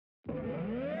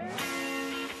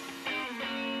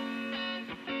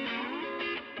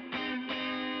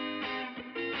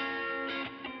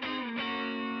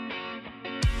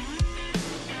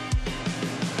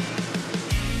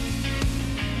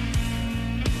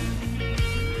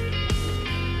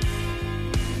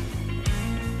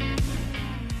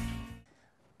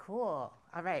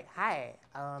All right, hi.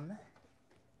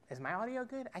 Is my audio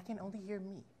good? I can only hear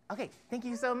me. Okay, thank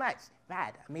you so much.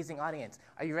 Rad, amazing audience.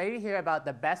 Are you ready to hear about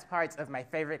the best parts of my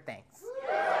favorite things?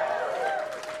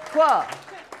 Cool.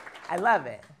 I love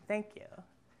it. Thank you.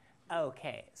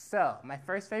 Okay, so my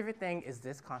first favorite thing is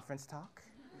this conference talk.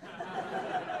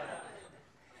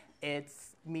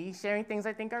 It's me sharing things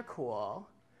I think are cool.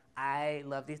 I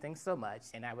love these things so much,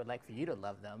 and I would like for you to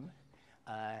love them.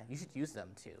 You should use them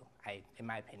too. In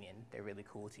my opinion, they're really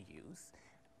cool to use.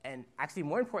 And actually,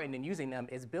 more important than using them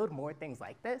is build more things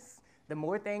like this. The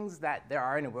more things that there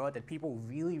are in the world that people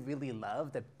really, really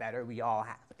love, the better we all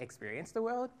experience the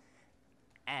world.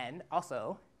 And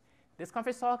also, this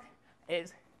conference talk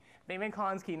is, Damon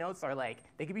Khan's keynotes are like,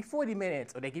 they could be 40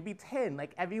 minutes or they could be 10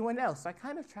 like everyone else. So I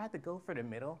kind of tried to go for the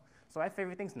middle. So my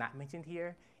favorite thing's not mentioned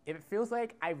here. If it feels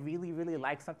like I really, really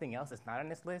like something else that's not on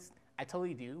this list, I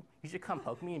totally do. You should come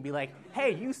poke me and be like,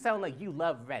 hey, you sound like you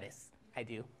love Redis. I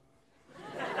do.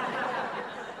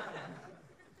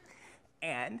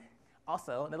 And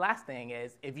also, the last thing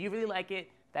is, if you really like it,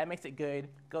 that makes it good.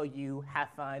 Go you, have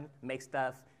fun, make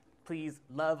stuff. Please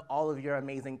love all of your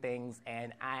amazing things,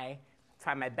 and I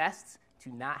try my best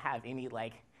to not have any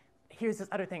like, here's this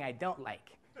other thing I don't like.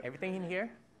 Everything in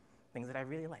here, things that I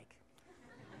really like.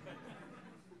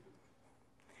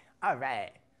 All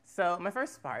right, so my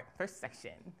first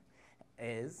section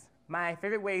is my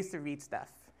favorite ways to read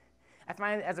stuff. I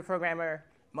find as a programmer,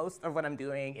 most of what I'm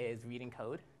doing is reading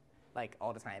code, like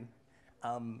all the time.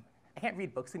 I can't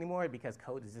read books anymore because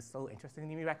code is just so interesting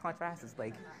to me by contrast. It's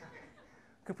like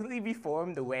completely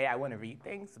reformed the way I want to read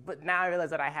things. But now I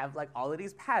realize that I have like all of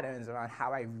these patterns around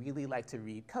how I really like to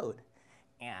read code.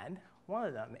 And one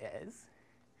of them is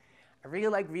I really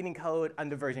like reading code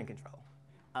under version control.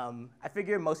 I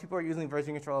figure most people are using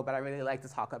version control, but I really like to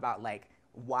talk about like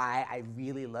why I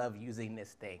really love using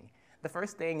this thing. The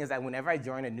first thing is that whenever I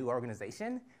join a new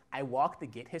organization, I walk the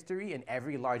Git history in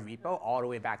every large repo all the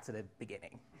way back to the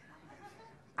beginning.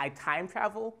 I time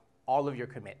travel all of your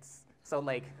commits. So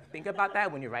like, think about that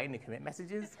when you're writing the commit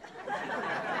messages.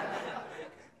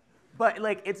 But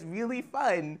like, it's really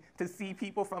fun to see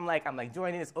people from like, I'm like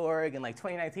joining this org in like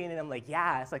 2019, and I'm like,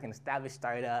 yeah, it's like an established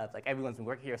startup. Like everyone's been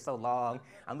working here so long.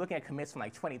 I'm looking at commits from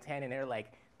like 2010, and they're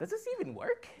like, does this even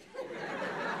work?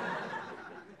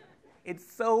 It's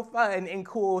so fun and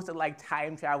cool to like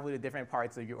time travel to different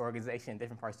parts of your organization,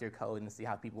 different parts of your code, and see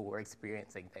how people were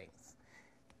experiencing things.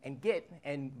 And Git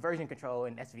and version control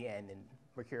and SVN and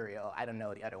Mercurial, I don't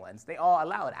know the other ones, they all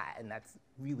allow that, and that's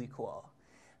really cool.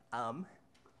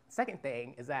 Second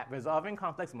thing is that resolving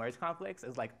complex merge conflicts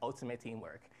is like ultimate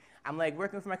teamwork. I'm like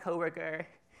working with my coworker,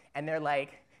 and they're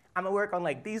like, I'm gonna work on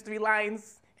like these 3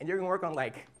 lines, and you're gonna work on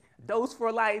like those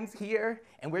 4 lines here,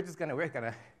 and we're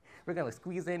gonna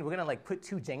squeeze in, we're gonna like put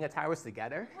 2 Jenga towers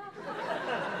together.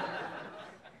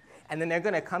 And then they're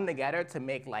gonna come together to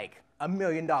make like $1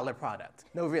 million product.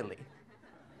 No, really,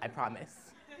 I promise.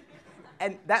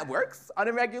 And that works on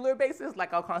a regular basis.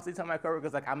 Like I'll constantly tell my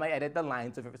coworkers, like I'm gonna edit the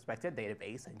lines of a respective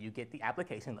database, and you get the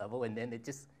application level, and then it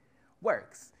just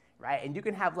works, right? And you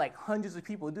can have like hundreds of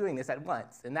people doing this at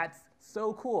once, and that's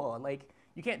so cool. Like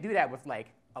you can't do that with like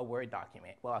a Word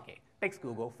document. Well, okay, thanks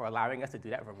Google for allowing us to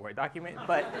do that with a Word document,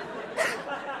 but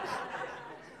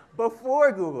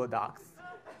before Google Docs,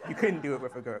 you couldn't do it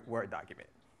with a Word document.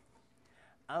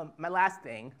 My last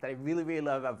thing that I really, really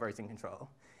love about version control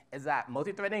is that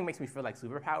multi-threading makes me feel like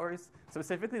superpowers,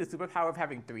 specifically the superpower of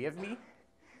having 3 of me.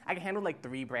 I can handle like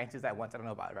 3 branches at once. I don't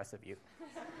know about the rest of you.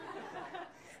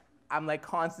 I'm like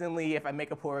constantly, if I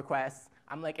make a pull request,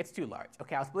 I'm like, it's too large.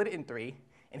 Okay, I'll split it in 3.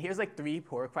 And here's like 3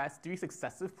 pull requests, 3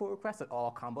 successive pull requests that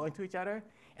all combo into each other.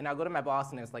 And I'll go to my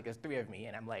boss, and it's like, there's 3 of me.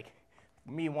 And I'm like,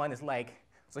 me 1 is like,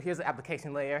 so here's the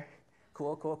application layer.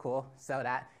 Cool, cool, cool, sell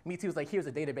that. Me 2 is like, here's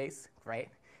a database, right?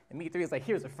 And me 3 is like,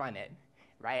 here's a front end,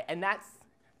 right? And that's,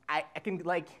 I can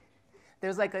like,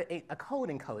 there's like a code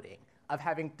encoding of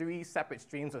having 3 separate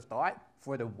streams of thought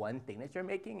for the one thing that you're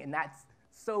making. And that's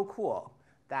so cool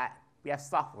that we have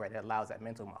software that allows that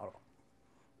mental model.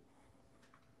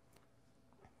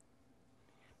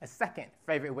 A second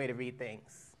favorite way to read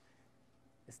things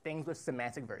is things with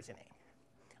semantic versioning,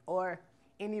 or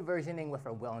any versioning with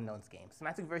a well-known scheme.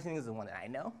 Semantic versioning is the one that I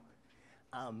know.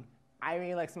 I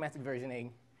really like semantic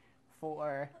versioning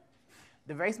for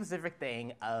the very specific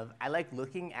thing of I like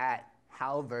looking at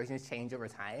how versions change over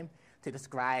time to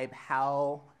describe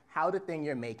how the thing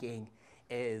you're making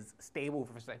is stable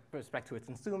with respect to its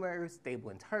consumers,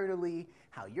 stable internally,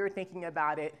 how you're thinking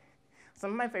about it. Some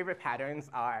of my favorite patterns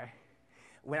are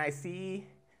when I see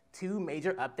 2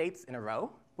 major updates in a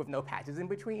row with no patches in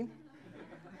between.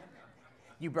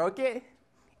 You broke it,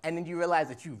 and then you realize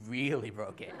that you really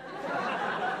broke it.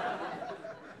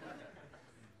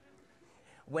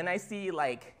 When I see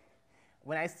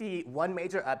one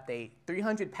major update,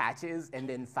 300 patches, and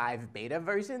then 5 beta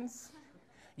versions,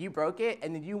 you broke it,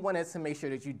 and then you wanted to make sure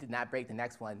that you did not break the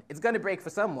next one. It's gonna break for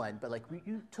someone, but like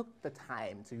you took the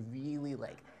time to really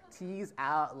like tease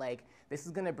out like this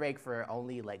is gonna break for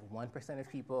only like 1% of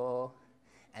people,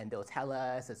 and they'll tell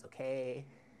us it's okay.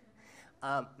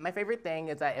 My favorite thing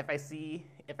is that if I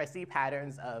see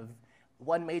patterns of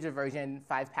one major version,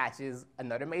 5 patches,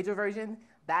 another major version,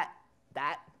 that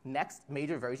next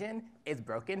major version is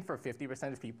broken for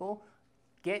 50% of people,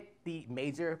 get the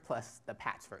major plus the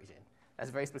patch version.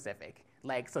 That's very specific.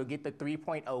 Like, so get the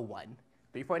 3.01.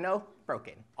 3.0,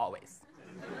 broken, always.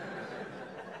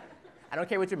 I don't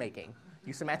care what you're making.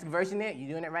 You semantic version it, you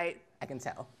doing it right, I can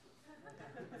tell.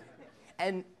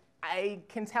 And I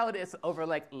can tell this over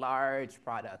like large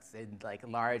products and like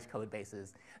large code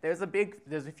bases. There's a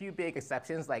few big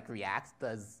exceptions, like React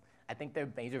does. I think their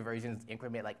major versions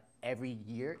increment like every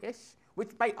year-ish,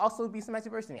 which might also be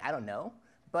semantic versioning, I don't know.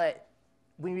 But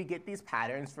when we get these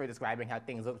patterns for describing how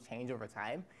things will change over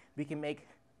time, we can make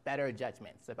better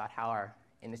judgments about how our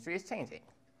industry is changing.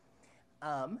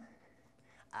 The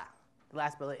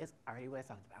last bullet is already what I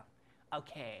talked about.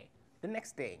 Okay, the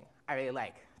next thing I really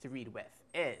like to read with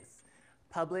is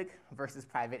public versus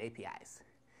private APIs.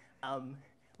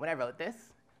 When I wrote this,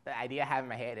 the idea I have in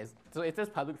my head is, so it says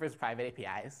public versus private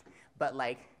APIs, but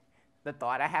like the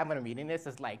thought I have when I'm reading this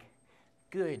is like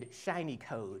good, shiny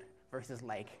code versus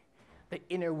like the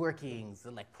inner workings,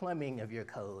 the like plumbing of your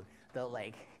code, the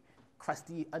like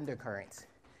crusty undercurrent.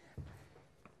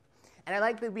 And I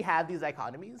like that we have these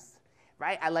dichotomies,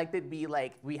 right? I like that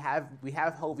we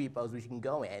have whole repos which you can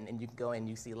go in and you can go in and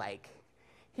you see like,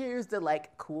 here's the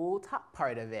like cool top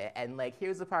part of it, and like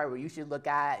here's the part where you should look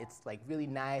at. It's like really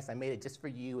nice. I made it just for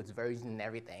you. It's version and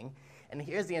everything. And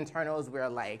here's the internals where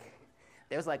like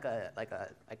there's like a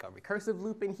recursive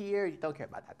loop in here. You don't care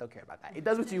about that. Don't care about that. It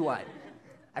does what you want.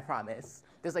 I promise.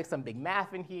 There's like some big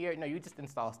math in here. No, you just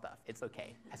install stuff. It's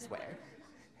okay. I swear.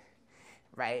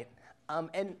 Right?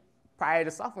 And prior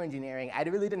to software engineering, I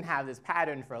really didn't have this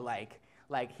pattern for like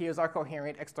here's our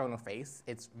coherent external face.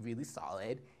 It's really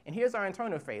solid. And here's our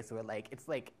internal face where like it's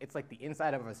like the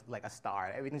inside of a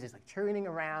star. Everything's just like churning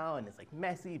around and it's like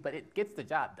messy, but it gets the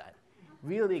job done.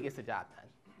 Really gets the job done.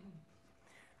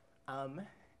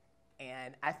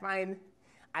 And I find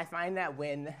that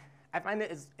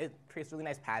it creates really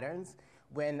nice patterns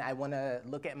when I want to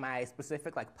look at my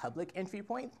specific like public entry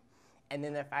point. And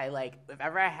then if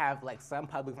ever I have like some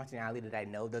public functionality that I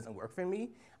know doesn't work for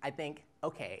me, I think,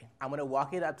 okay, I'm gonna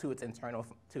walk it up to its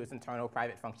internal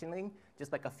private functioning,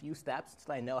 just like a few steps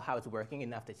so I know how it's working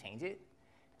enough to change it.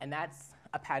 And that's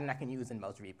a pattern I can use in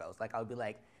most repos. Like I'll be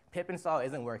like, pip install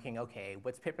isn't working, okay,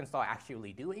 what's pip install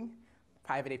actually doing?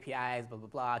 Private APIs, blah, blah,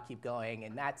 blah, keep going.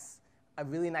 And that's a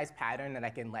really nice pattern that I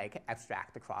can like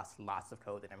abstract across lots of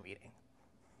code that I'm reading.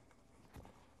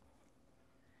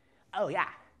 Oh yeah.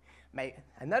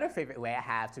 Another favorite way I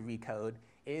have to read code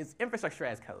is infrastructure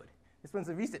as code. This one's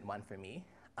a recent one for me.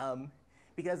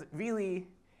 Because really,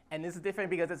 and this is different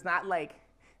because it's not like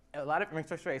a lot of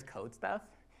infrastructure as code stuff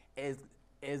is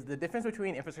the difference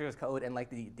between infrastructure as code and like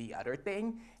the other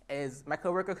thing is my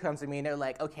coworker comes to me and they're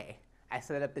like, okay, I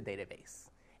set up the database.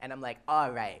 And I'm like,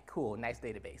 all right, cool, nice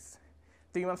database.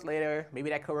 3 months later, maybe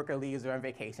that coworker leaves or on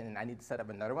vacation and I need to set up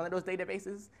another one of those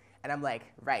databases. And I'm like,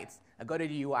 right, I go to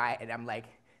the UI and I'm like,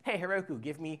 hey, Heroku,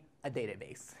 give me a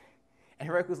database. And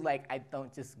Heroku's like, I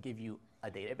don't just give you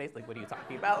a database. Like, what are you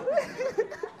talking about?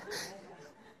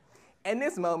 In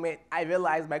this moment, I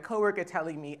realized my coworker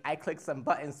telling me I clicked some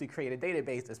buttons to create a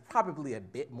database is probably a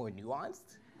bit more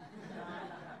nuanced.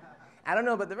 I don't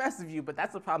know about the rest of you, but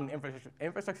that's the problem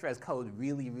infrastructure as code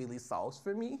really, really solves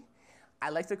for me. I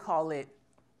like to call it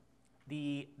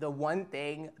the one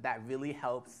thing that really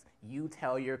helps you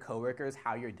tell your coworkers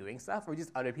how you're doing stuff, or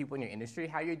just other people in your industry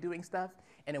how you're doing stuff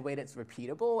in a way that's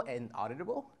repeatable and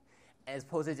auditable, as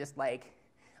opposed to just I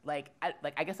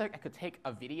guess I could take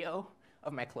a video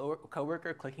of my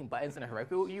coworker clicking buttons in a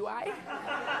Heroku UI.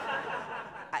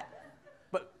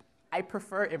 But I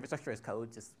prefer infrastructure as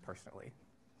code just personally.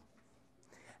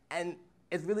 And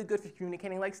it's really good for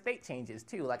communicating like state changes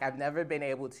too. Like I've never been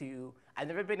able to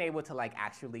like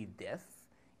actually diff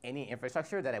any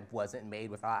infrastructure that it wasn't made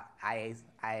without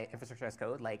infrastructure as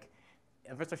code. Like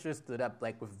infrastructure stood up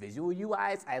like with visual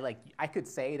UIs. I could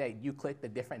say that you click the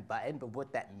different button, but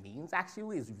what that means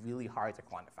actually is really hard to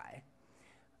quantify.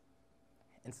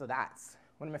 And so that's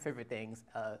one of my favorite things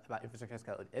about infrastructure as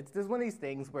code. There's one of these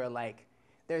things where like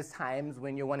there's times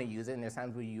when you want to use it and there's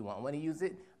times when you won't want to use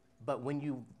it. But when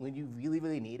you really,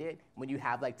 really need it, when you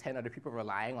have like 10 other people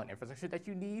relying on infrastructure that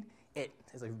you need, it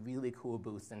is a really cool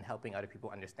boost in helping other people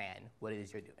understand what it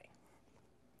is you're doing.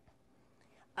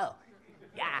 Oh,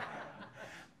 yeah.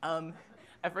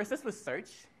 At first this was search,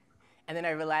 and then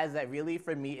I realized that really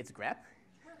for me it's grep.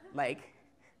 Like,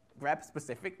 grep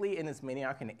specifically in its many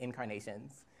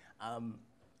incarnations.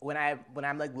 When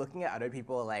I'm like looking at other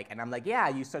people, like, and I'm like, yeah,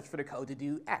 you search for the code to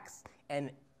do X.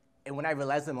 And when I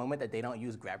realize the moment that they don't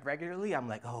use grep regularly, I'm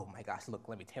like, oh my gosh, look,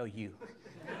 let me tell you.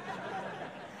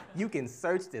 You can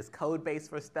search this code base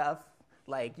for stuff.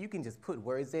 Like, you can just put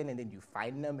words in and then you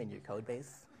find them in your code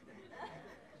base.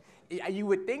 You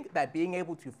would think that being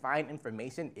able to find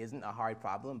information isn't a hard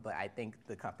problem, but I think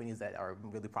the companies that are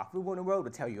really profitable in the world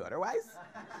would tell you otherwise.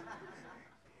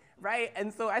 Right?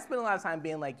 And so I spend a lot of time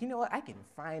being like, you know what, I can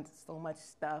find so much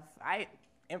stuff.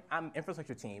 I'm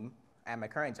infrastructure team at my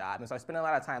current job, and so I spend a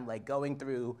lot of time like going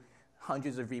through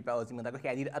hundreds of repos and being like, okay,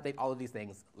 I need to update all of these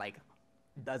things like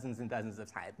dozens and dozens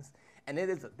of times. And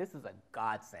this is a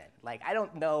godsend. Like, I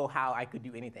don't know how I could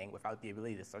do anything without the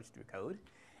ability to search through code.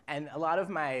 And a lot of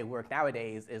my work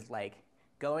nowadays is like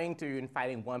going through and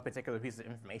finding one particular piece of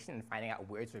information and finding out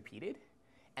where it's repeated.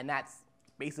 And that's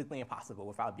basically impossible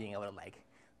without being able to like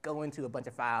go into a bunch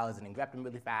of files and then grep them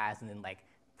really fast and then like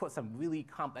put some really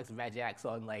complex regex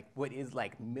on like what is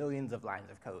like millions of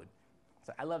lines of code.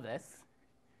 So I love this.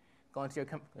 Go into your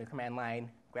command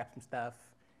line, grab some stuff.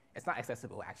 It's not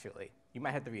accessible actually. You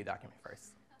might have to read a document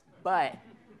first. But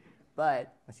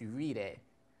once you read it,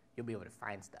 you'll be able to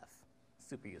find stuff.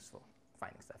 Super useful,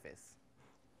 finding stuff is.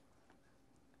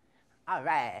 All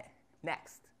right,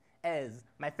 next is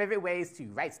my favorite ways to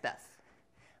write stuff.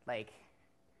 Like,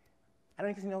 I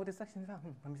don't even know what this section is about.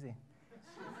 Let me see.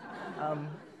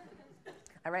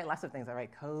 I write lots of things. I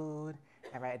write code.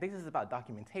 I think this is about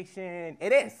documentation.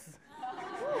 It is.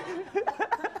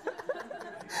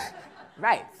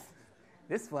 Right.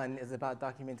 This one is about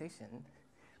documentation.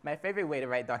 My favorite way to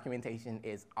write documentation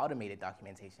is automated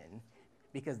documentation,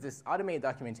 because this automated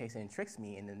documentation tricks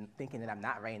me into thinking that I'm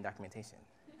not writing documentation.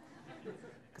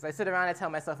 Because I sit around and tell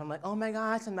myself, I'm like, oh my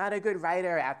gosh, I'm not a good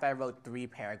writer after I wrote 3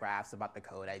 paragraphs about the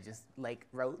code I just like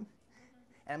wrote.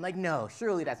 And I'm like, no,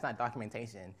 surely that's not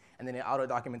documentation. And then the auto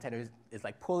documentator is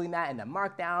like pulling that into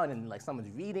Markdown and like someone's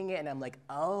reading it and I'm like,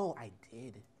 oh, I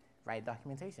did write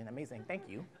documentation. Amazing, thank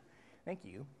you, thank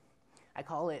you. I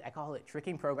call it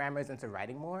tricking programmers into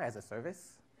writing more as a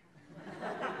service.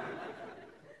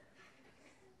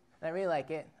 I really like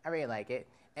it.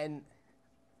 And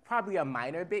probably a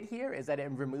minor bit here is that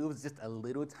it removes just a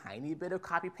little tiny bit of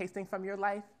copy pasting from your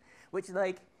life, which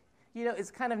like, you know,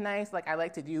 it's kind of nice. Like I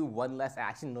like to do one less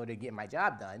action in order to get my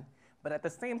job done. But at the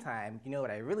same time, you know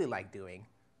what I really like doing?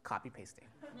 Copy pasting.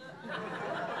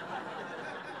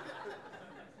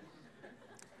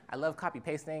 I love copy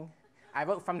pasting. I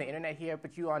wrote from the internet here,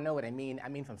 but you all know what I mean. I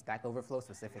mean from Stack Overflow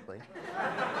specifically.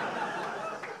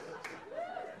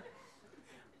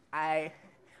 I've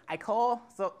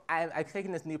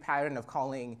taken this new pattern of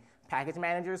calling package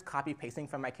managers copy pasting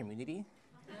from my community.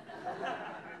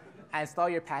 I install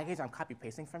your package, I'm copy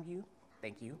pasting from you.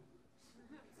 Thank you,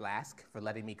 Flask, for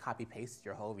letting me copy paste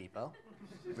your whole repo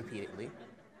repeatedly.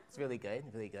 It's really good,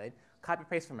 really good. Copy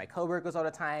paste from my coworkers all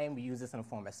the time. We use this in the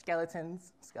form of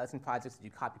skeletons, skeleton projects that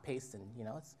you copy paste, and you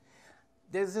know,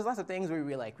 there's lots of things where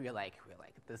we're like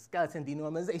the skeleton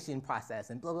denormalization process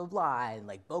and blah blah blah, and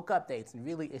like bulk updates, and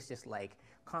really it's just like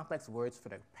complex words for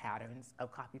the patterns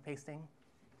of copy pasting.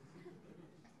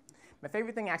 My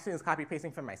favorite thing actually is copy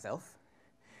pasting for myself.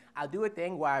 I'll do a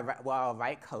thing where I'll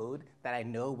write code that I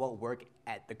know won't work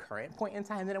at the current point in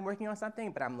time that I'm working on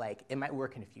something, but I'm like, it might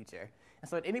work in the future. And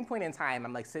so at any point in time,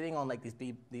 I'm like sitting on like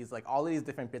these like all of these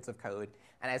different bits of code,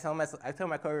 and I tell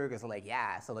my coworkers like,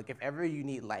 yeah, so like if ever you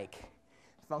need like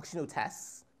functional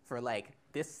tests for like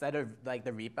this set of like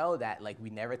the repo that like we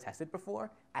never tested before,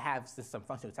 I have just some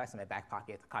functional tests in my back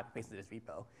pocket to copy paste to this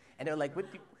repo. And they're like,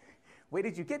 where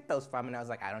did you get those from? And I was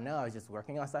like, I don't know, I was just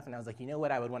working on stuff. And I was like, you know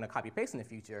what I would want to copy paste in the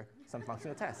future? Some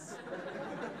functional tests.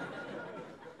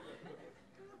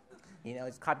 You know,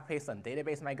 just copy paste some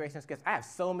database migration scripts. I have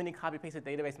so many copy pasted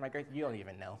database migrations, you don't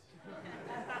even know.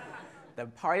 The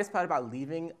hardest part about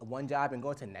leaving one job and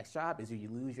going to the next job is you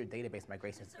lose your database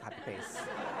migrations to copy paste.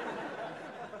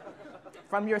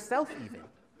 From yourself even,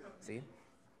 see?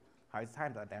 Hard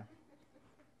times out there.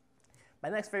 My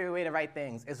next favorite way to write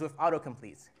things is with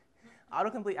autocompletes.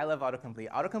 Autocomplete, I love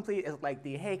autocomplete. Autocomplete is like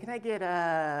the, hey, can I get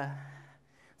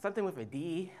something with a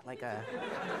D? Like a,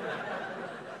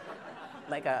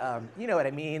 you know what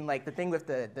I mean? Like the thing with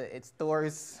it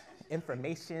stores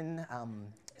information,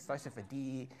 it starts with a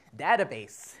D,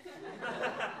 database.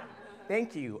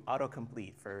 Thank you,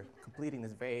 autocomplete, for completing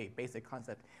this very basic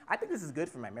concept. I think this is good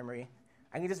for my memory.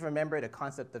 I can just remember the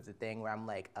concept of the thing where I'm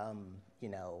like,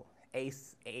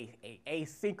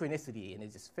 asynchronicity, and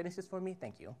it just finishes for me.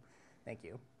 Thank you. Thank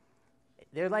you.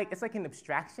 It's like an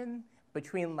abstraction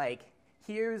between like,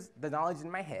 here's the knowledge in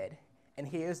my head, and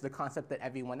here's the concept that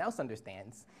everyone else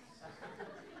understands.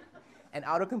 And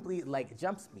autocomplete like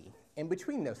jumps me in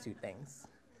between those two things.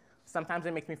 Sometimes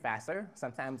it makes me faster.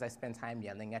 Sometimes I spend time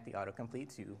yelling at the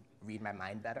autocomplete to read my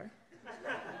mind better.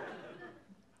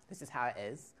 This is how it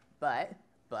is. But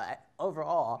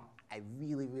overall, I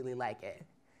really, really like it.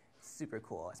 It's super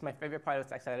cool. It's my favorite part of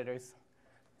text editors.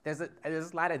 There's a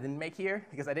slide I didn't make here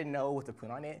because I didn't know what to put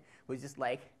on it. It was just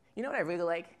like, you know what I really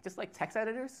like? Just like text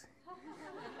editors.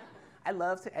 I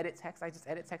love to edit text. I just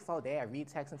edit text all day. I read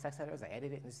text in text editors. I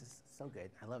edit it, and it's just so good.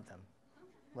 I love them.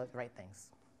 Love to write things.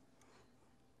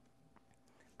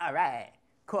 All right,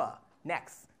 cool.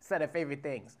 Next set of favorite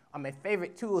things are my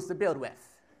favorite tools to build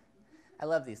with. I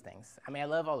love these things. I mean, I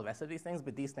love all the rest of these things,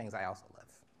 but these things I also love.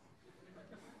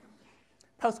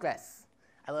 Postgres.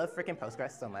 I love freaking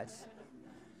Postgres so much.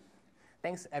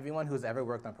 Thanks everyone who's ever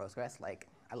worked on Postgres. Like,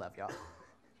 I love y'all.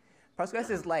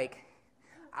 Postgres is like,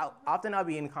 I'll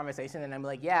be in conversation and I'm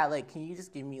like, yeah, like, can you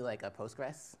just give me like a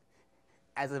Postgres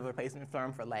as a replacement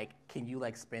form for like, can you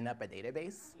like spin up a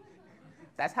database?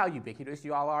 That's how ubiquitous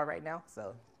you all are right now,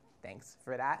 so thanks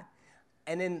for that.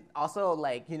 And then also,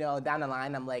 like, down the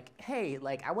line, I'm like, hey,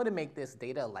 like, I want to make this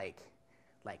data like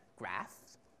graph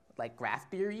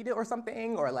theory or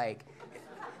something, or like,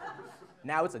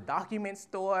 now it's a document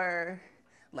store.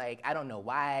 Like, I don't know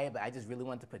why, but I just really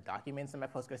want to put documents in my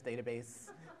Postgres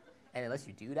database. And it lets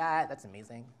you do that. That's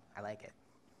amazing. I like it.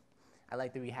 I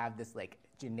like that we have this like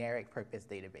generic purpose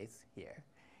database here.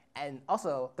 And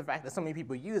also, the fact that so many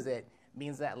people use it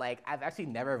means that like I've actually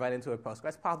never run into a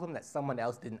Postgres problem that someone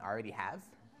else didn't already have,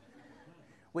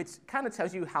 which kind of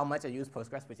tells you how much I use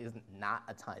Postgres, which is not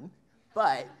a ton,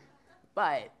 but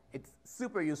it's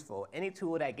super useful. Any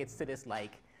tool that gets to this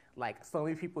like so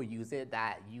many people use it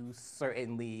that you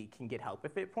certainly can get help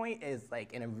with it point is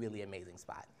like in a really amazing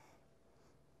spot.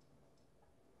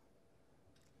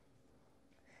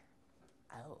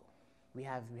 Oh, we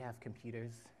have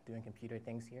computers doing computer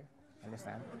things here.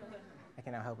 Understand? I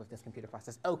can now help with this computer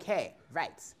process. Okay,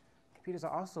 right. Computers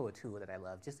are also a tool that I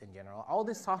love, just in general. All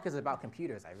this talk is about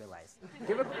computers, I realize.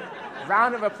 Give a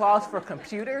round of applause for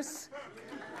computers.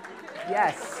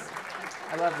 Yes,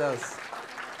 I love those.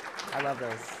 I love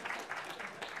those.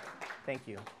 Thank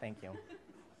you, thank you.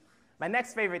 My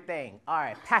next favorite thing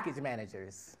are package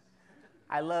managers.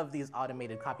 I love these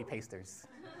automated copy pasters.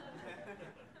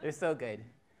 They're so good.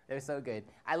 They're so good.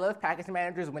 I love package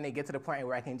managers when they get to the point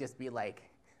where I can just be like,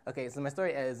 okay, so my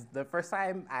story is the first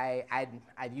time I'd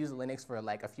used Linux for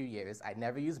like a few years. I'd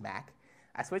never used Mac.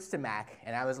 I switched to Mac,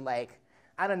 and I was like,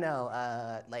 I don't know,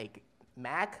 like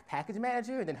Mac package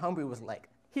manager? And then Homebrew was like,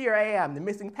 here I am, the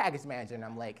missing package manager. And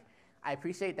I'm like, I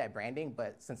appreciate that branding,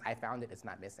 but since I found it, it's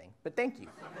not missing. But thank you.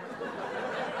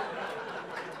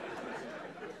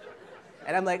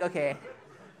 And I'm like, okay,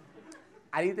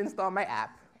 I need to install my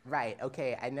app. Right,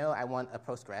 okay, I know I want a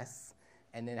Postgres,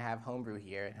 and then I have Homebrew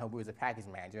here, and Homebrew is a package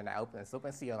manager, and I open this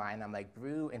OpenCLI, and I'm like,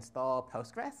 brew install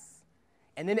Postgres?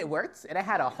 And then it worked, and I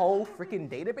had a whole freaking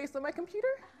database on my computer?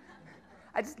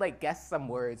 I just like guessed some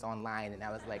words online, and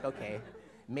I was like, okay,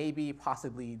 maybe,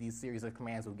 possibly, these series of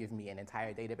commands will give me an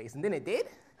entire database, and then it did?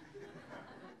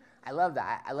 I love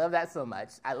that. I love that so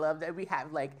much. I love that we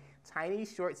have like tiny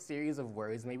short series of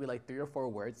words, maybe like 3 or 4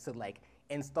 words to like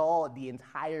install the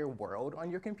entire world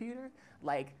on your computer.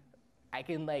 Like, I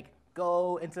can like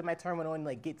go into my terminal and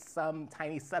like get some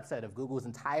tiny subset of Google's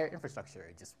entire infrastructure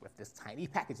just with this tiny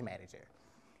package manager.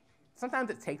 Sometimes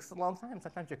it takes a long time.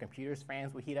 Sometimes your computer's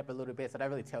fans will heat up a little bit, so that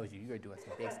really tells you you're doing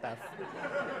some big stuff.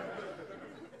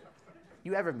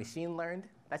 You ever machine learned?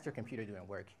 That's your computer doing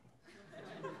work.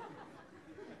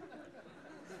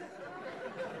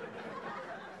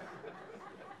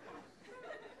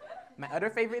 My other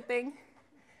favorite thing,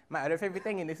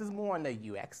 and this is more on the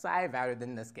UX side rather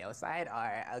than the scale side,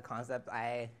 are a concept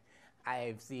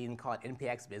I've seen called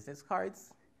NPX business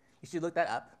cards. You should look that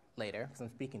up later, because I'm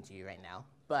speaking to you right now.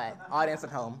 But audience at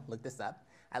home, look this up.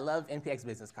 I love NPX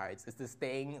business cards. It's this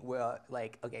thing where,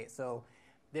 like, okay, so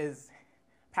there's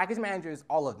package managers,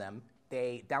 all of them.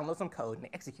 They download some code and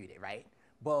they execute it, right?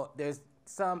 Well, there's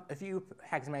a few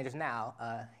package managers now.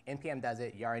 NPM does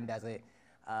it, Yarn does it.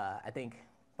 I think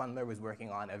Bundler was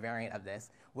working on a variant of this,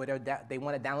 where they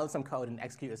want to download some code and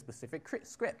execute a specific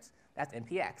script. That's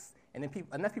NPX. And then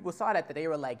enough people saw that they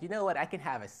were like, you know what, I can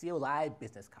have a CLI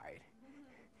business card,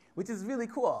 which is really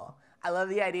cool. I love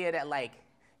the idea that, like,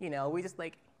 we just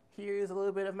like, here's a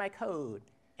little bit of my code.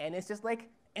 And it's just like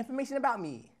information about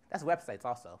me. That's websites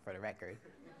also, for the record.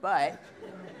 But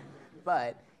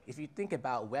if you think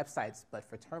about websites, but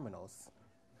for terminals,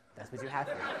 that's what you have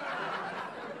here.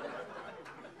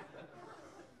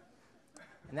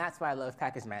 And that's why I love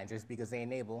package managers, because they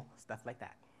enable stuff like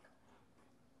that.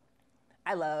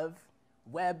 I love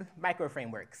web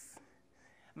microframeworks.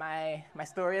 My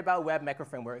story about web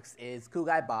microframeworks is cool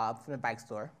guy Bob from the bike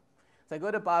store. So I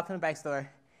go to Bob from the bike store,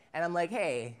 and I'm like,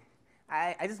 hey,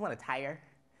 I just want a tire.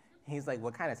 And he's like,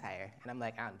 what kind of tire? And I'm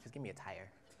like, just give me a tire.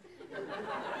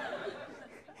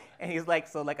 And he's like,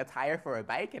 so like a tire for a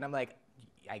bike? And I'm like,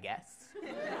 I guess.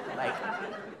 Like,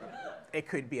 it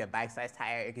could be a bike-sized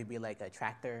tire. It could be like a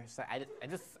tractor. So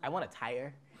I want a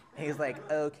tire. And he's like,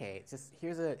 okay, just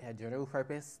here's a general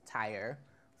purpose tire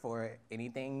for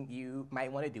anything you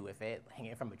might want to do with it. Hang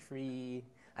it from a tree.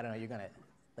 I don't know, you're going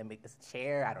to make this a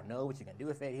chair. I don't know what you're going to do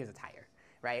with it. Here's a tire,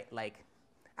 right? Like,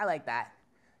 I like that.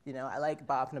 I like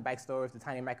Bob from the bike store with the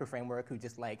tiny micro framework who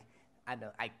just like,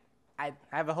 I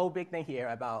have a whole big thing here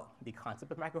about the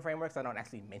concept of micro frameworks. I don't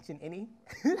actually mention any.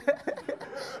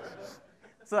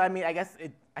 So I mean, I guess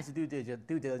I should do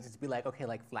due diligence to be like, okay,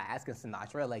 like Flask and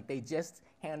Sinatra, like they just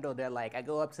handle their like, I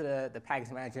go up to the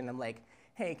package manager and I'm like,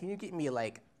 hey, can you get me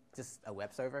like just a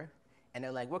web server? And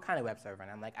they're like, what kind of web server?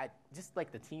 And I'm like, just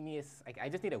like the teeniest, like I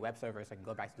just need a web server so I can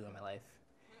go back to doing my life.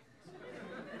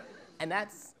 And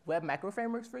that's web micro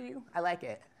frameworks for you. I like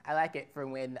it. I like it for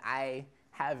when I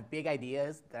have big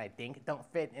ideas that I think don't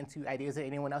fit into ideas that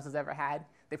anyone else has ever had.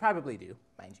 They probably do,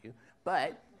 mind you.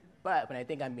 But when I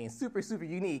think I'm being super, super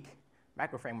unique,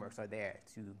 micro frameworks are there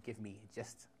to give me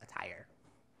just a tire.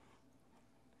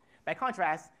 By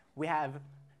contrast, we have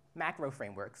macro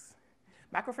frameworks.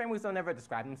 Macro frameworks don't ever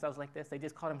describe themselves like this. They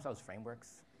just call themselves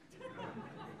frameworks.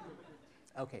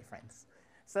 Okay, friends.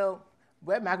 So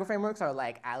web macro frameworks are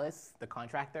like Alice, the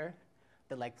contractor,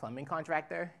 the like plumbing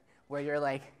contractor, where you're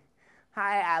like,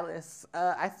 hi, Alice.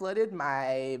 I flooded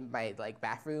my like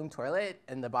bathroom toilet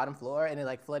in the bottom floor, and it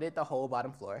like flooded the whole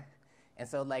bottom floor. And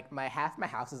so like half my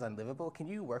house is unlivable. Can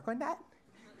you work on that?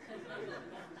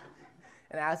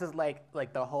 And Alice is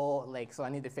like the whole, like, so I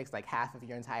need to fix like half of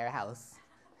your entire house.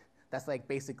 That's like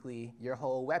basically your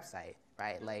whole website,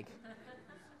 right? Like,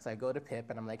 so I go to Pip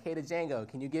and I'm like, hey, to Django,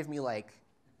 can you give me like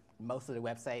most of the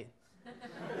website?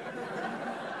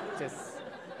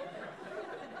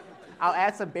 I'll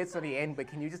add some bits at the end, but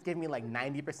can you just give me like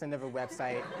 90% of a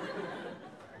website?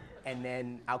 And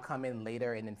then I'll come in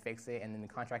later and then fix it. And then the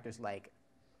contractor's like,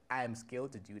 I am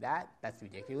skilled to do that. That's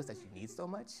ridiculous that you need so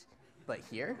much. But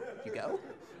here you go.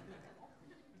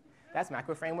 That's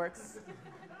macro frameworks.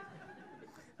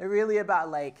 They're really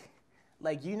about like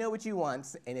you know what you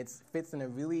want, and it fits in a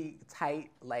really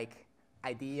tight like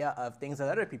idea of things that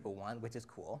other people want, which is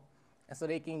cool. And so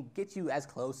they can get you as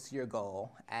close to your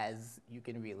goal as you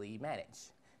can really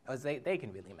manage, or as they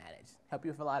can really manage, help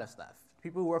you with a lot of stuff.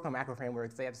 People who work on macro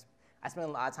frameworks, I spend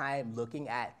a lot of time looking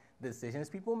at the decisions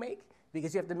people make,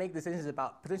 because you have to make decisions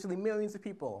about potentially millions of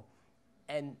people.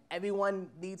 And everyone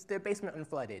needs their basement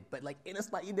unflooded, but like in a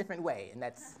slightly different way, and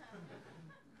that's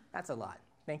a lot.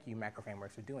 Thank you, macro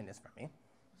frameworks, for doing this for me.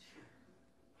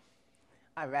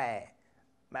 All right,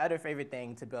 my other favorite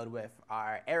thing to build with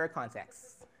are error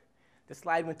contexts. This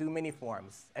slide went through many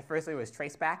forms. At first it was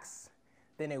tracebacks,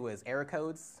 then it was error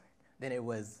codes, then it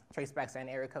was tracebacks and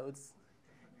error codes.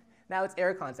 Now it's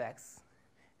error contexts.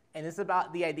 And it's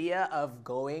about the idea of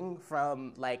going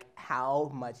from like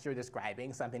how much you're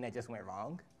describing something that just went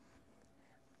wrong.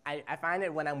 I find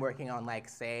it when I'm working on like,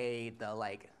 say, the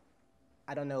like,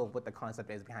 I don't know what the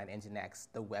concept is behind Nginx,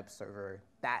 the web server,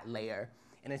 that layer.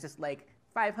 And it's just like,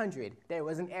 500, there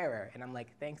was an error. And I'm like,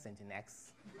 thanks,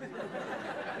 Nginx.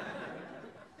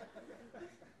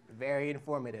 Very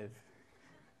informative.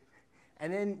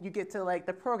 And then you get to like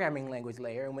the programming language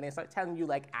layer, and when they start telling you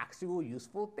like actual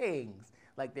useful things,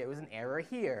 like there was an error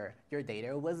here, your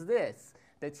data was this,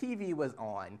 the TV was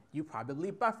on, you probably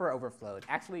buffer overflowed.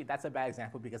 Actually, that's a bad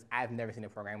example because I've never seen a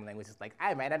programming language that's like,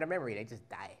 I ran out of memory, they just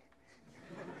die.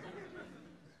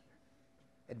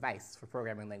 Advice for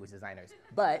programming language designers.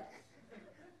 But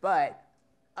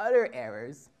other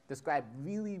errors describe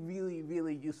really, really,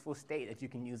 really useful state that you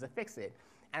can use to fix it.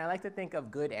 And I like to think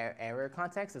of good error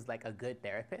context as like a good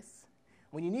therapist.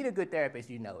 When you need a good therapist,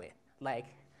 you know it. Like,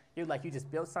 you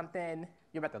just built something,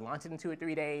 you're about to launch it in 2 or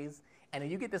 3 days, and then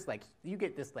you get this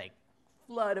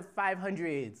flood of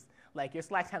 500s. Like your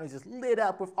Slack channel is just lit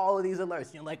up with all of these alerts.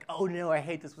 And you're like, oh no, I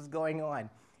hate this, what's going on?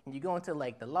 And you go into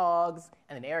like the logs,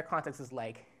 and then the error context is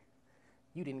like,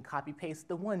 you didn't copy paste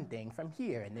the one thing from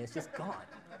here, and then it's just gone.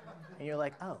 And you're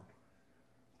like, oh,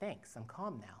 Thanks, I'm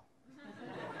calm now.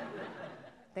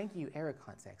 Thank you, error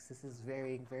context. This is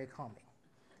very, very calming.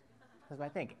 That's what I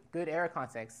think. Good error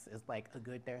context is like a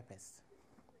good therapist.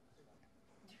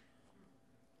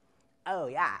 Oh,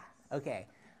 yeah, okay.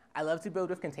 I love to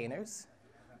build with containers.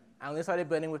 I only started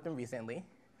building with them recently.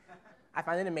 I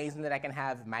find it amazing that I can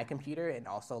have my computer and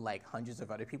also like hundreds of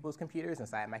other people's computers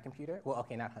inside my computer. Well,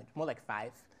 okay, not hundreds, more like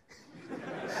 5.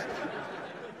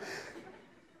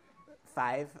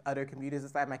 5 other computers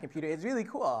inside my computer. It's really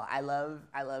cool. I love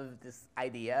this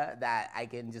idea that I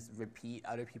can just repeat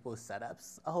other people's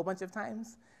setups a whole bunch of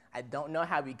times. I don't know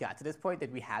how we got to this point that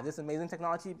we have this amazing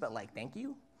technology, but like, thank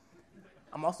you.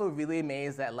 I'm also really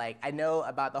amazed that like, I know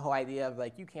about the whole idea of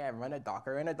like, you can't run a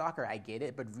Docker in a Docker, I get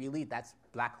it, but really that's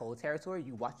black hole territory,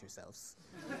 you watch yourselves.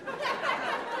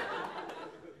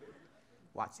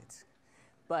 Watch it.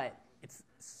 But it's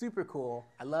super cool.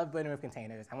 I love building with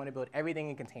containers. I want to build everything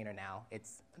in container now.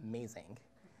 It's amazing.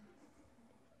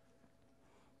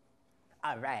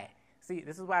 All right. See,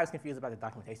 this is why I was confused about the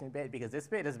documentation bit, because this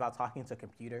bit is about talking to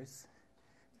computers.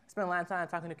 I spend a lot of time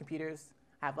talking to computers.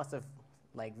 I have lots of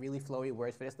like really flowy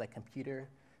words for this, like computer,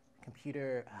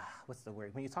 what's the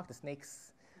word? When you talk to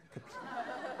snakes,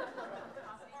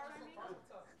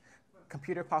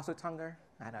 computer Posseltunger,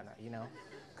 I don't know, you know.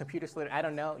 Computer slitter, I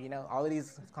don't know, you know, all of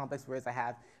these complex words I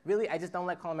have. Really, I just don't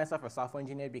like calling myself a software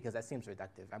engineer because that seems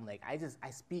reductive. I'm like, I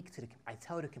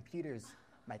tell the computers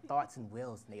my thoughts and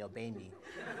wills and they obey me.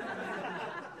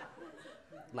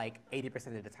 Like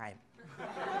 80% of the time.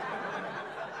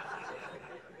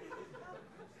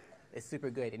 It's super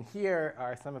good. And here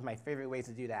are some of my favorite ways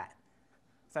to do that.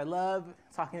 So I love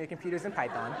talking to computers in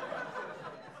Python.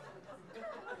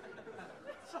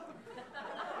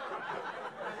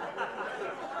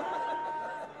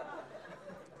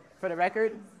 For the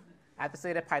record, I have to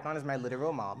say that Python is my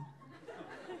literal mom.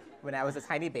 When I was a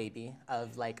tiny baby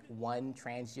of like 1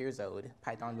 trans years old,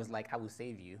 Python was like, I will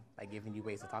save you by giving you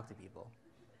ways to talk to people.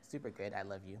 Super good, I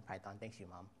love you, Python, thanks you,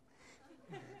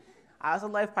 mom. I also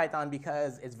love Python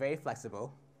because it's very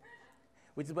flexible,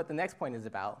 which is what the next point is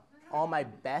about. All my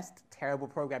best terrible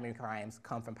programming crimes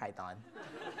come from Python.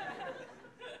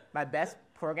 My best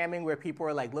programming where people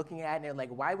are like looking at it and they're like,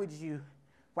 why would you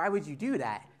do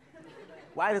that?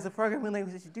 Why does a programming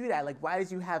language do that? Like, why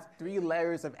did you have 3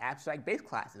 layers of abstract base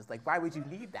classes? Like, why would you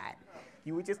need that?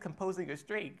 You were just composing a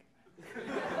string.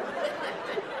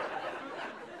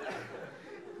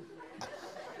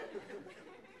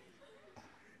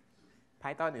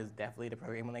 Python is definitely the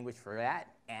programming language for that,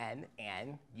 and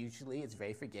usually it's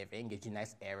very forgiving, gives you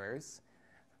nice errors.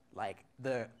 Like,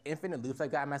 the infinite loops I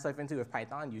got myself into with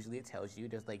Python, usually it tells you,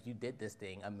 just like, you did this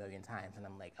thing 1,000,000 times, and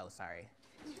I'm like, oh, sorry.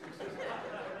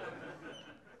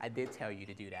 I did tell you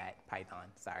to do that, Python,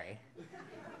 sorry.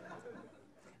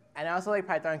 And I also like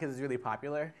Python because it's really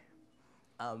popular.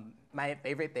 My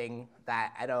favorite thing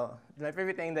that I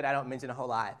don't mention a whole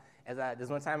lot is that there's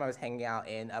one time I was hanging out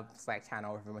in a Slack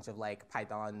channel with a bunch of like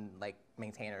Python like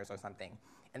maintainers or something,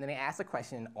 and then they asked a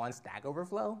question on Stack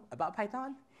Overflow about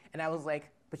Python, and I was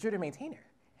like, but you're the maintainer.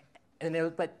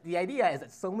 And but the idea is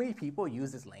that so many people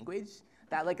use this language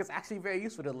that like it's actually very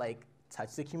useful to like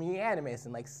touch the community animus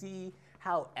and like see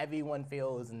how everyone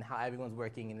feels and how everyone's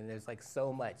working, and then there's like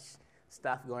so much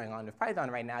stuff going on with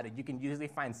Python right now that you can usually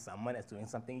find someone that's doing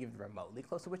something even remotely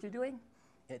close to what you're doing.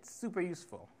 It's super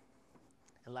useful.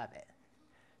 I love it.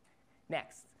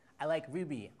 Next, I like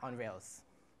Ruby on Rails.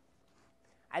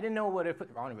 I didn't know what to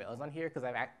put on Rails on here because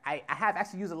I have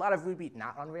actually used a lot of Ruby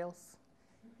not on Rails.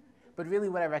 But really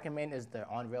what I recommend is the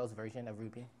on Rails version of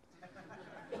Ruby.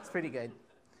 It's pretty good.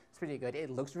 It's pretty good.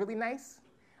 It looks really nice.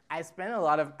 I spend a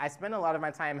lot of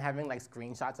my time having like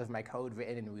screenshots of my code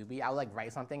written in Ruby. I'll like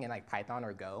write something in like Python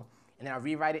or Go, and then I'll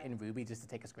rewrite it in Ruby just to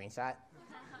take a screenshot.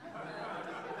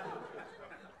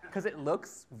 Because it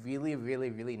looks really,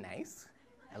 really, really nice.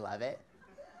 I love it.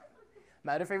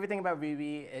 My other favorite thing about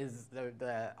Ruby is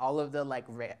all of the like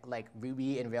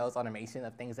Ruby and Rails automation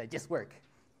of things that just work.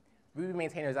 Ruby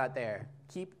maintainers out there,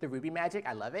 keep the Ruby magic.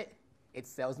 I love it. It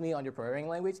sells me on your programming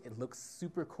language. It looks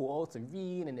super cool to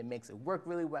read, and it makes it work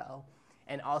really well.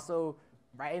 And also,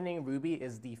 writing in Ruby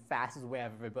is the fastest way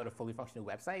I've ever built a fully functional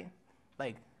website.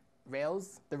 Like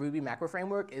Rails, the Ruby macro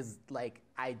framework is like,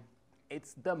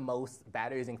 it's the most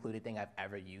batteries included thing I've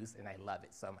ever used, and I love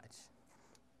it so much.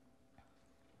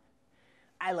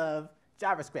 I love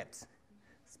JavaScript.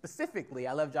 Specifically,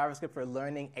 I love JavaScript for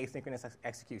learning asynchronous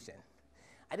execution.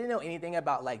 I didn't know anything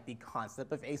about like the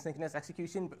concept of asynchronous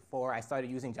execution before I started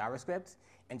using JavaScript,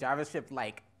 and JavaScript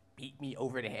like beat me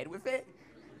over the head with it.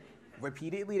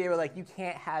 Repeatedly, they were like, you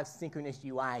can't have synchronous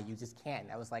UI, you just can't.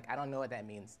 I was like, I don't know what that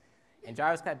means. And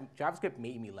JavaScript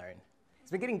made me learn.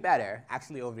 It's been getting better,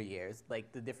 actually, over the years.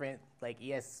 Like the different, like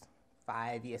ES5,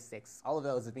 ES6, all of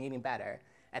those have been getting better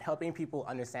at helping people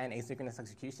understand asynchronous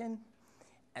execution.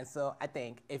 And so I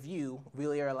think if you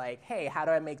really are like, hey, how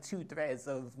do I make 2 threads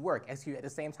of work execute at the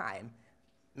same time?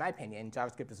 In my opinion,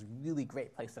 JavaScript is a really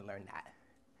great place to learn that.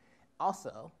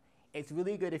 Also, it's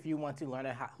really good if you want to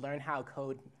learn how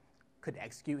code could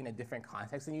execute in a different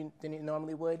context than you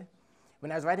normally would.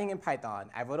 When I was writing in Python,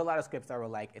 I wrote a lot of scripts that were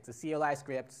like, it's a CLI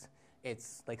script,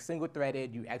 it's like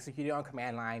single-threaded, you execute it on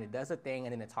command line, it does a thing,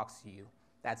 and then it talks to you.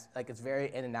 That's like, it's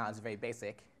very in and out, it's very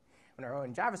basic. When I wrote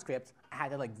in JavaScript, I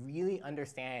had to like really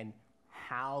understand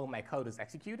how my code was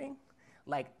executing.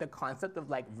 Like the concept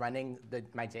of like running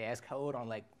my JS code on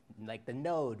like the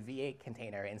node V8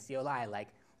 container in CLI, like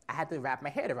I had to wrap my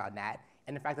head around that.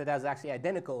 And the fact that that was actually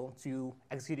identical to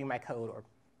executing my code, or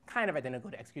kind of identical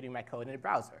to executing my code in a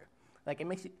browser. Like it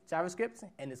makes JavaScript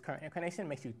in its current incarnation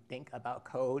makes you think about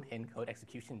code and code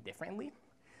execution differently,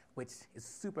 which is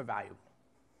super valuable.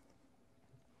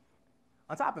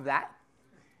 On top of that,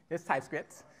 there's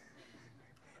TypeScript,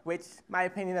 which my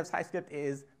opinion of TypeScript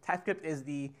is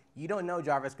the you don't know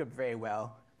JavaScript very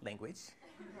well language.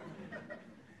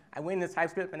 I went into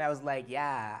TypeScript and I was like,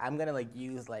 yeah, I'm gonna like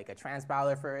use like a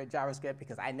transpiler for JavaScript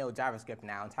because I know JavaScript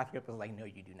now. And TypeScript was like, no,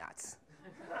 you do not.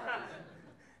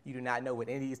 You do not know what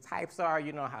any of these types are.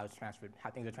 You don't know how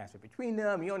things are transferred between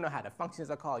them. You don't know how the functions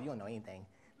are called. You don't know anything.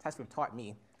 TypeScript taught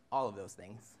me all of those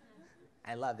things.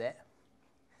 I loved it.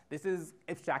 This is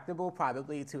abstractable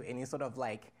probably to any sort of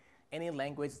like, any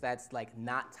language that's like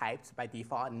not typed by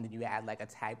default, and then you add like a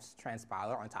typed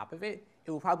transpiler on top of it.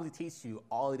 It will probably teach you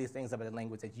all of these things about the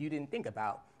language that you didn't think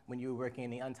about when you were working in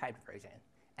the untyped version.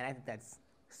 And I think that's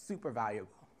super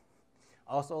valuable.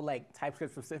 Also, like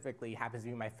TypeScript specifically happens to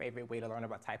be my favorite way to learn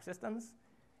about type systems.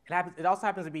 It also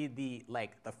happens to be the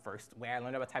first way I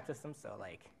learned about type systems, so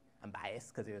like I'm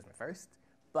biased because it was my first.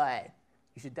 But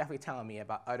you should definitely tell me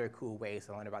about other cool ways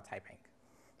to learn about typing.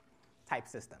 Type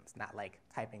systems, not like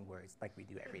typing words like we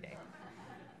do every day.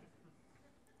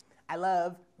 I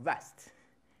love Rust.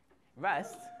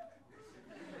 Rust.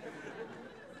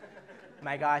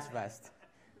 My gosh, Rust.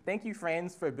 Thank you,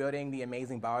 friends, for building the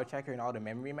amazing borrow checker and all the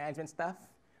memory management stuff.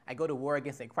 I go to war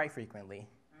against it quite frequently.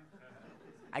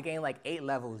 I gain like 8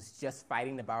 levels just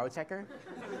fighting the borrow checker.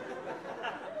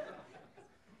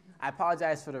 I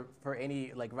apologize for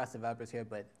any like Rust developers here,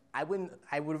 but I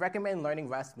would recommend learning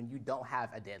Rust when you don't have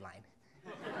a deadline.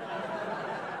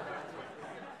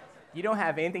 You don't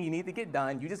have anything you need to get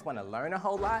done. You just want to learn a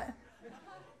whole lot,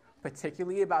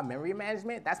 particularly about memory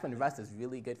management. That's when Rust is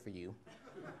really good for you.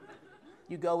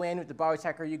 You go in with the borrow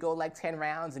checker, you go like 10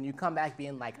 rounds, and you come back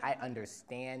being like, I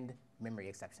understand memory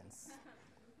exceptions.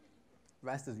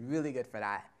 Rust is really good for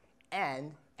that.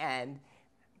 And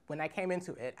when I came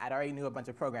into it, I'd already knew a bunch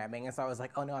of programming, and so I was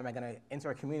like, oh no, am I going to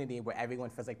enter a community where everyone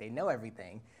feels like they know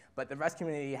everything? But the Rust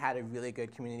community had a really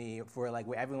good community for like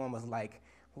where everyone was like,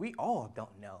 we all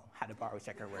don't know how the borrow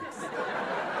checker works.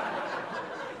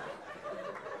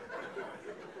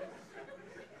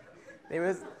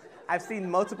 I've seen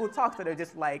multiple talks that are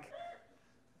just like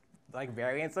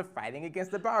variants of fighting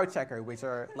against the borrow checker, which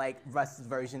are like Rust's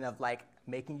version of like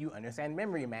making you understand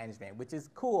memory management, which is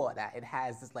cool that it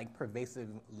has this like pervasive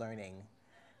learning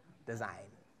design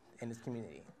in this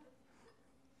community.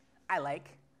 I like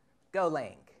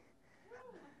Golang.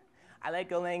 I like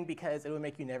Golang because it will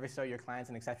make you never show your clients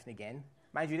an exception again.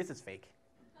 Mind you, this is fake.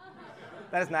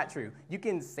 That is not true. You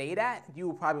can say that, you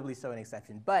will probably show an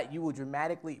exception, but you will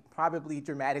probably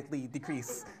dramatically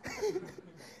decrease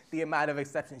the amount of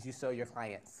exceptions you show your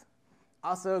clients.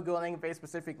 Also, Golang very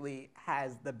specifically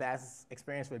has the best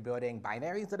experience with building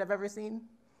binaries that I've ever seen.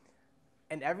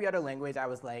 In every other language, I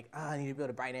was like, oh, I need to build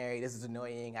a binary. This is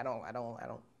annoying. I don't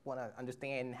want to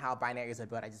understand how binaries are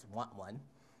built. I just want one.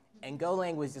 And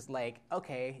Golang was just like,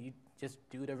 okay, you just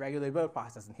do the regular build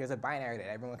process, and here's a binary that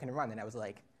everyone can run. And I was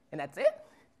like, and that's it?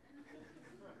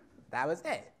 That was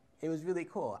it. It was really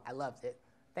cool. I loved it.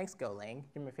 Thanks, Golang.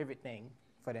 You're my favorite thing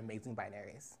for the amazing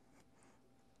binaries.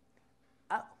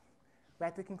 Oh, we're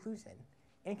at the conclusion.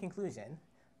 In conclusion,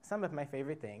 some of my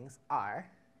favorite things are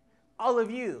all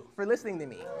of you for listening to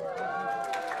me.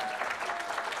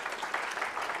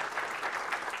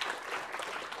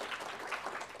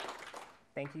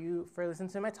 Thank you for listening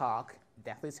to my talk.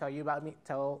 Definitely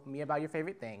tell me about your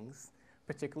favorite things,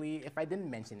 particularly if I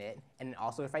didn't mention it, and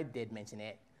also if I did mention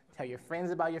it. Tell your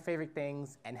friends about your favorite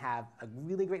things, and have a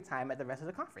really great time at the rest of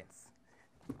the conference.